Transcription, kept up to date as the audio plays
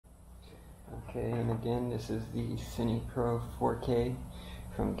Okay, and again, this is the Cine Pro 4K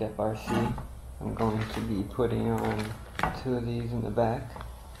from GetRC. I'm going to be putting on 2 of these in the back,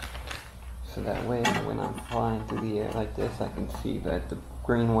 so that way when I'm flying through the air like this, I can see that the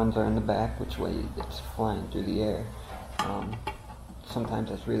green ones are in the back, which way it's flying through the air. Sometimes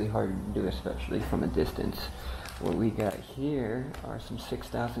that's really hard to do, especially from a distance. What we got here are some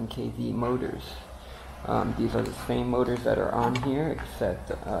 6,000 kV motors. These are the same motors that are on here, except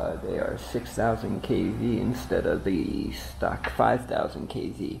they are 6,000 kV instead of the stock 5,000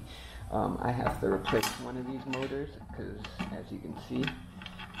 kV. I have to replace one of these motors because, as you can see,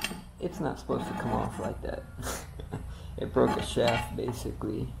 it's not supposed to come off like that. It broke a shaft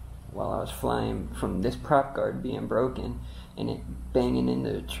basically while I was flying from this prop guard being broken, and it banging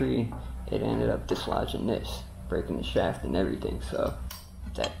into the tree. It ended up dislodging this, breaking the shaft and everything. So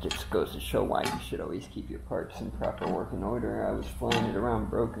that just goes to show why you should always keep your parts in proper working order. I was flying it around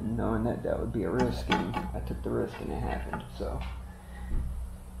broken, knowing that that would be a risk, and I took the risk and it happened. So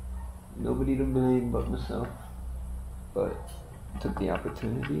nobody to blame but myself, but took the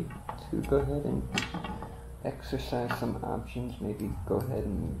opportunity to go ahead and exercise some options. Maybe go ahead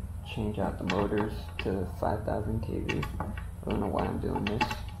and change out the motors to 5,000 kV. I don't know why I'm doing this,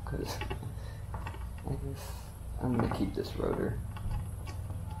 because I guess I'm going to keep this rotor,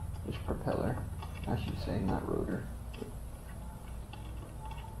 this propeller, I should say, not rotor.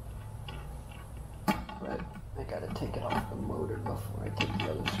 But I got to take it off the motor before I take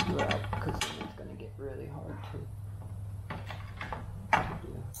the other screw out, because then it's going to get really hard to do.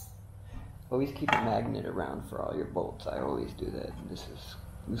 Always keep a magnet around for all your bolts. I always do that. This is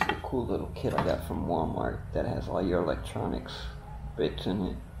a cool little kit I got from Walmart that has all your electronics bits in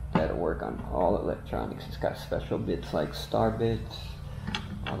it that'll work on all electronics. It's got special bits like star bits,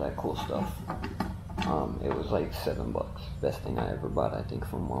 all that cool stuff. It was like $7. Best thing I ever bought, I think,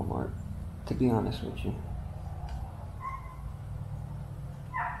 from Walmart, to be honest with you.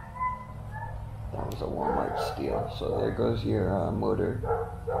 That was a Walmart steal. So there goes your motor.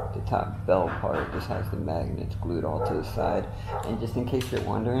 The top bell part just has the magnets glued all to the side. And just in case you're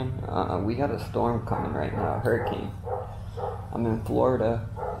wondering, we got a storm coming right now, a hurricane. I'm in Florida,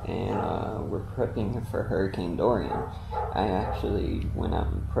 and we're prepping for Hurricane Dorian. I actually went out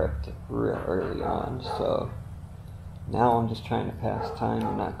and prepped real early on, so now I'm just trying to pass time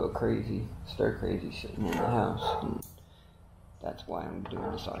and not go crazy, stir crazy sitting in the house. And that's why I'm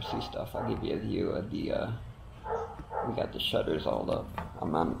doing this RC stuff. I'll give you a view of the, we got the shutters all up.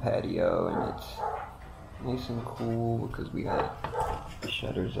 I'm on the patio, and it's nice and cool because we got the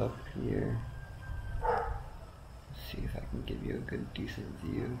shutters up here. Let's see if I can give you a good, decent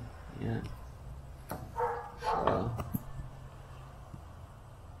view. Yeah. So,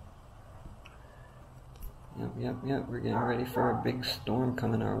 yep, we're getting ready for a big storm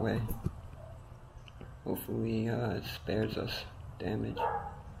coming our way. Hopefully it spares us damage,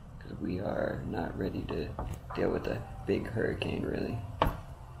 because we are not ready to deal with a big hurricane, really.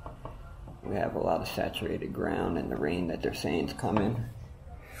 We have a lot of saturated ground, and the rain that they're saying is coming.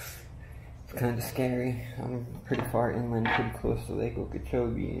 It's kind of scary. I'm pretty far inland, pretty close to Lake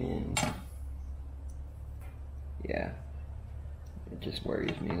Okeechobee, and yeah, it just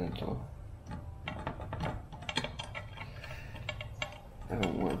worries me, that's all. I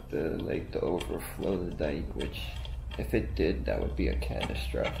don't want the lake to overflow the dike, which, if it did, that would be a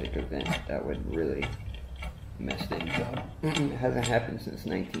catastrophic event. That would really mess things up. It hasn't happened since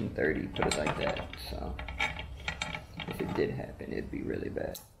 1930, put it like that. So, if it did happen, it'd be really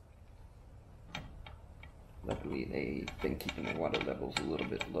bad. Luckily, they've been keeping the water levels a little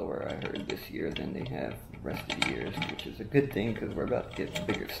bit lower, I heard, this year than they have the rest of the years, which is a good thing, because we're about to get the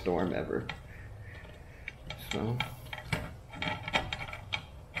biggest storm ever. So,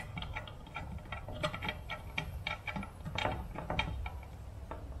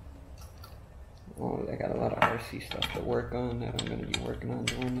 I got a lot of RC stuff to work on that I'm going to be working on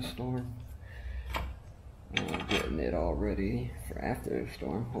during the storm. Getting it all ready for after the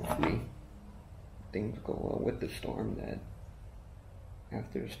storm. Hopefully things go well with the storm, that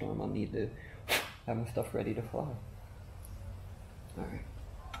after the storm I'll need to have my stuff ready to fly. Alright.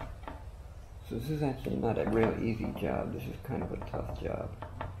 So this is actually not a real easy job. This is kind of a tough job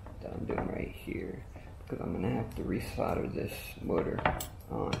that I'm doing right here, because I'm going to have to resolder this motor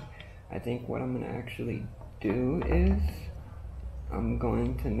on. I think what I'm going to actually do is I'm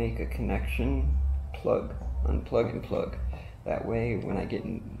going to make a connection plug, unplug and plug. That way when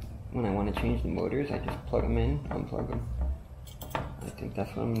I want to change the motors, I just plug them in, unplug them. I think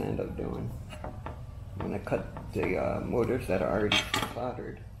that's what I'm going to end up doing. I'm going to cut the motors that are already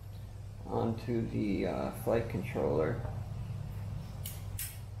soldered onto the flight controller.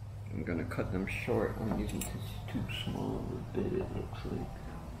 I'm going gonna cut them short. I'm using too small of a bit, it looks like.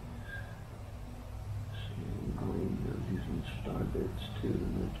 So I'm going using star bits too,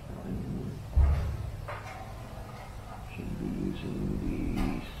 and that's probably should be using the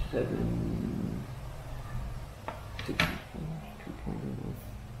 764 2.0.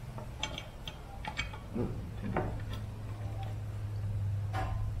 No,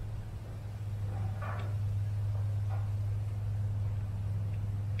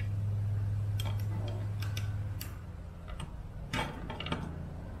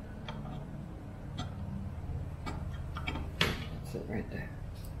 that's it right there.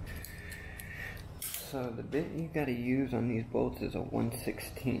 So the bit you gotta use on these bolts is a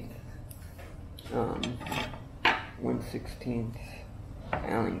 1/16. 1/16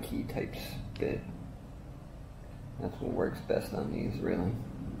 Allen key type bit. That's what works best on these, really.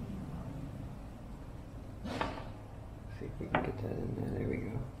 See if we can get that in there. There we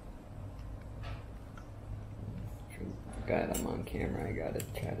go. Forgot I'm on camera. I gotta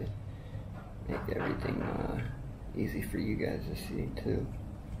try to make everything easy for you guys to see too.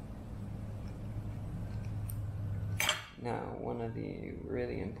 Now, one of the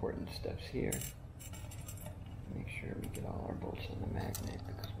really important steps here, make sure we get all our bolts on the magnet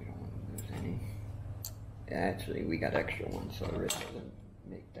because we don't want to lose any. Actually, we got extra ones, so it really doesn't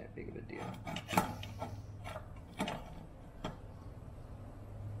make that big of a deal.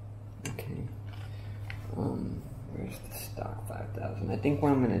 Okay, where's the stock 5000? I think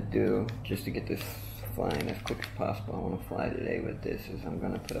what I'm going to do, just to get this flying as quick as possible, I want to fly today with this, is I'm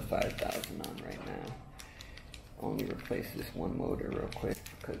going to put a 5000 on right now. Only replace this one motor real quick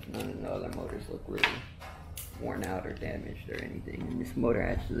because none of the other motors look really worn out or damaged or anything. And this motor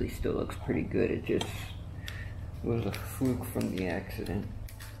actually still looks pretty good. It was a fluke from the accident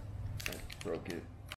that broke it.